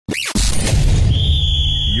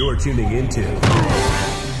You're tuning into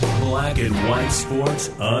Black and White Sports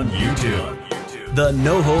on YouTube. The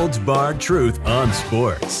no-holds-barred truth on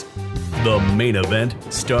sports. The main event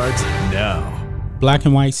starts now. Black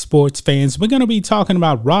and White sports fans, we're going to be talking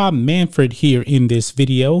about Rob Manfred here in this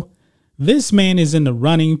video. This man is in the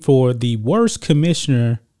running for the worst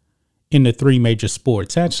commissioner in the three major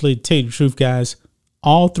sports. Actually, to tell you the truth, guys,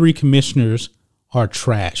 all three commissioners are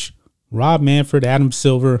trash. Rob Manfred, Adam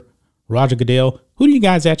Silver, Roger Goodell. Who do you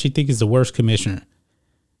guys actually think is the worst commissioner?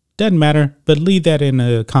 Doesn't matter, but leave that in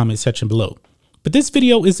the comment section below. But this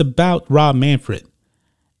video is about Rob Manfred.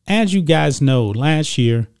 As you guys know, last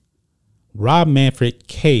year, Rob Manfred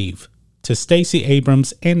caved to Stacey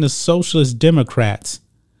Abrams and the Socialist Democrats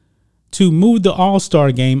to move the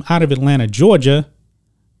All-Star game out of Atlanta, Georgia,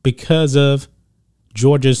 because of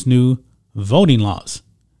Georgia's new voting laws.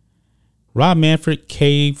 Rob Manfred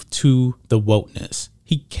caved to the wokeness.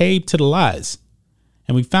 He caved to the lies.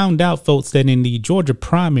 And we found out, folks, that in the Georgia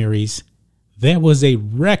primaries, there was a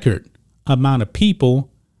record amount of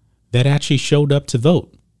people that actually showed up to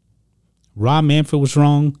vote. Rob Manfred was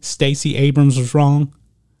wrong. Stacey Abrams was wrong.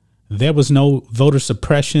 There was no voter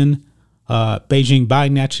suppression. Beijing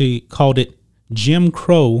Biden actually called it Jim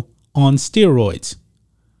Crow on steroids.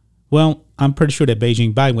 Well, I'm pretty sure that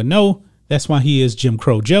Beijing Biden would know. That's why he is Jim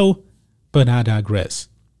Crow Joe. But I digress.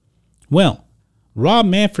 Well, Rob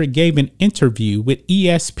Manfred gave an interview with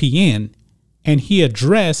ESPN and he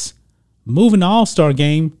addressed moving the All-Star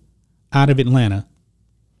game out of Atlanta.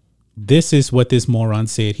 This is what this moron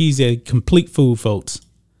said. He's a complete fool, folks.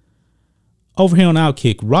 Over here on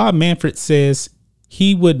Outkick, Rob Manfred says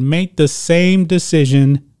he would make the same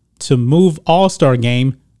decision to move All-Star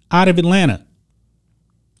game out of Atlanta.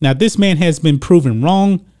 Now, this man has been proven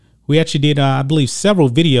wrong. We actually did, I believe, several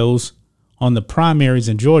videos on the primaries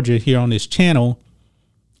in Georgia here on this channel.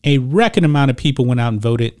 A record amount of people went out and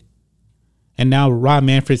voted. And now Rob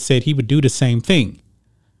Manfred said he would do the same thing.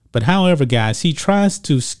 But however, guys, he tries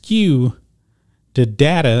to skew the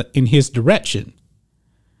data in his direction.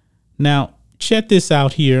 Now, check this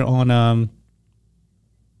out here on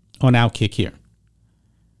Outkick here.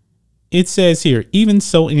 It says here, even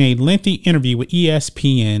so, in a lengthy interview with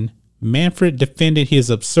ESPN, Manfred defended his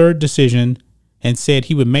absurd decision and said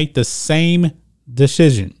he would make the same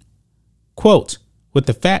decision. Quote, with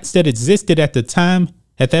the facts that existed at the time,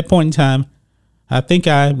 at that point in time, I think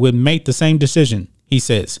I would make the same decision, he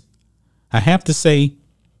says. I have to say,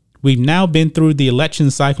 we've now been through the election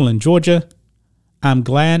cycle in Georgia. I'm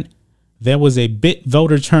glad there was a bit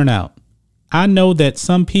voter turnout. I know that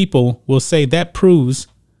some people will say that proves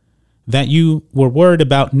that you were worried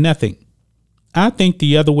about nothing. I think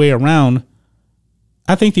the other way around,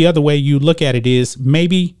 I think the other way you look at it is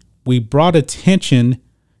maybe we brought attention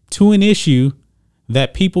to an issue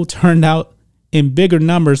that people turned out in bigger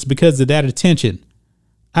numbers because of that attention.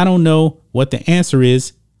 I don't know what the answer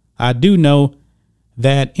is. I do know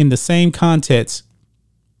that in the same context,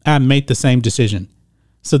 I made the same decision.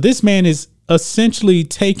 So this man is essentially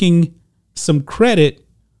taking some credit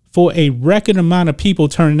for a record amount of people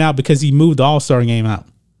turning out because he moved the All-Star game out.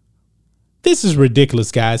 This is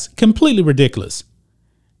ridiculous, guys. Completely ridiculous.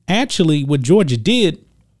 Actually, what Georgia did,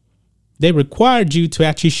 they required you to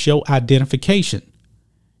actually show identification.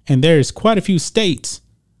 And there is quite a few states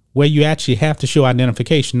where you actually have to show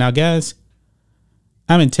identification. Now, guys,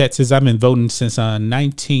 I'm in Texas. I've been voting since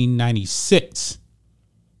 1996.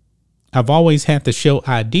 I've always had to show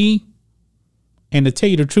ID. And to tell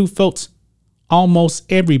you the truth, folks,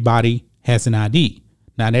 almost everybody has an ID.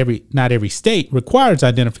 Not every state requires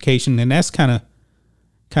identification, and that's kind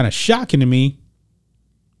of shocking to me.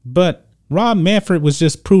 But Rob Manfred was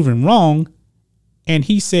just proven wrong, and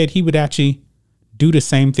he said he would actually do the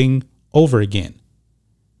same thing over again.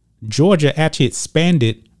 Georgia actually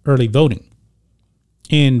expanded early voting.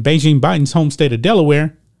 In Beijing Biden's home state of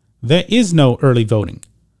Delaware, there is no early voting.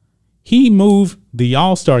 He moved the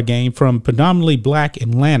All-Star game from predominantly black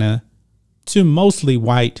Atlanta to mostly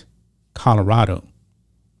white Colorado.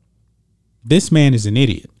 This man is an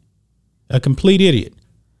idiot, a complete idiot.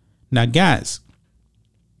 Now, guys,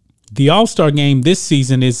 the All-Star game this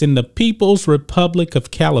season is in the People's Republic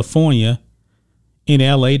of California. In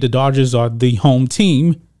LA, the Dodgers are the home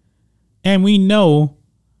team. And we know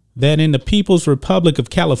that in the People's Republic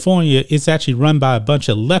of California, it's actually run by a bunch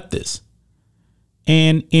of leftists.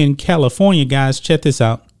 And in California, guys, check this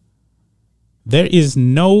out. There is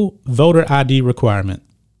no voter ID requirement.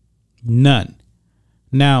 None.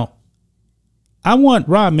 Now, I want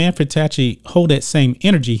Rob Manfred to actually hold that same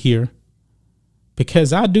energy here,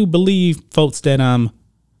 because I do believe, folks, that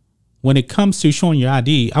when it comes to showing your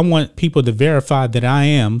ID, I want people to verify that I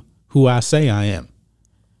am who I say I am.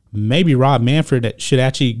 maybe Rob Manfred should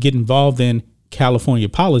actually get involved in California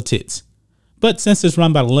politics. But since it's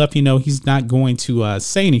run by the left, he's not going to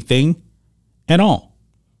say anything at all.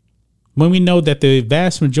 When we know that the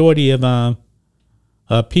vast majority of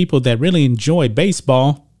people that really enjoy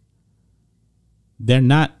baseball, they're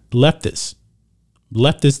not leftists.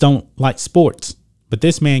 Leftists don't like sports. But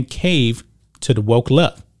this man caved to the woke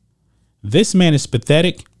left. This man is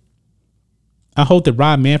pathetic. I hope that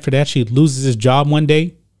Rob Manfred actually loses his job one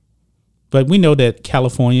day. But we know that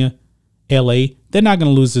California, LA, they're not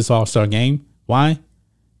going to lose this All-Star game. Why?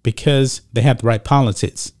 Because they have the right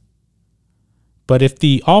politics. But if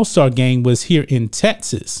the All-Star game was here in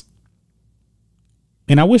Texas,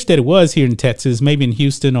 and I wish that it was here in Texas, maybe in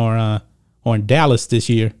Houston or in Dallas this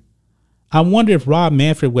year, I wonder if Rob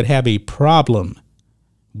Manfred would have a problem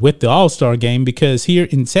with the All-Star game, because here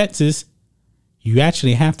in Texas, you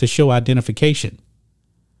actually have to show identification.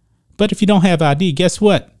 But if you don't have ID, guess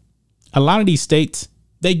what? A lot of these states,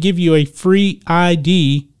 they give you a free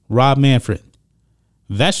ID, Rob Manfred.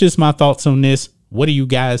 That's just my thoughts on this. What do you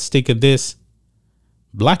guys think of this?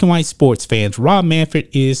 Black and white sports fans, Rob Manfred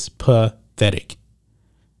is pathetic.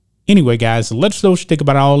 Anyway, guys, let us know what you think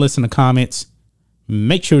about all this in the comments.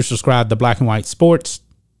 Make sure to subscribe to Black and White Sports,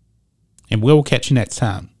 and we'll catch you next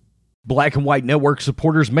time. Black and White Network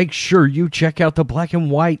supporters, make sure you check out the Black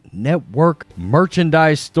and White Network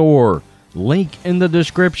merchandise store. Link in the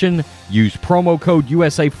description. Use promo code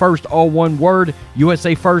USA First, all one word.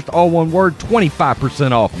 USA First, all one word.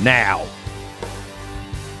 25% off now.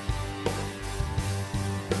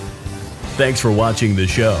 Thanks for watching the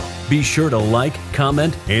show. Be sure to like,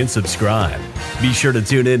 comment, and subscribe. Be sure to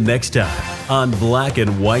tune in next time on Black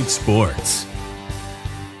and White Sports.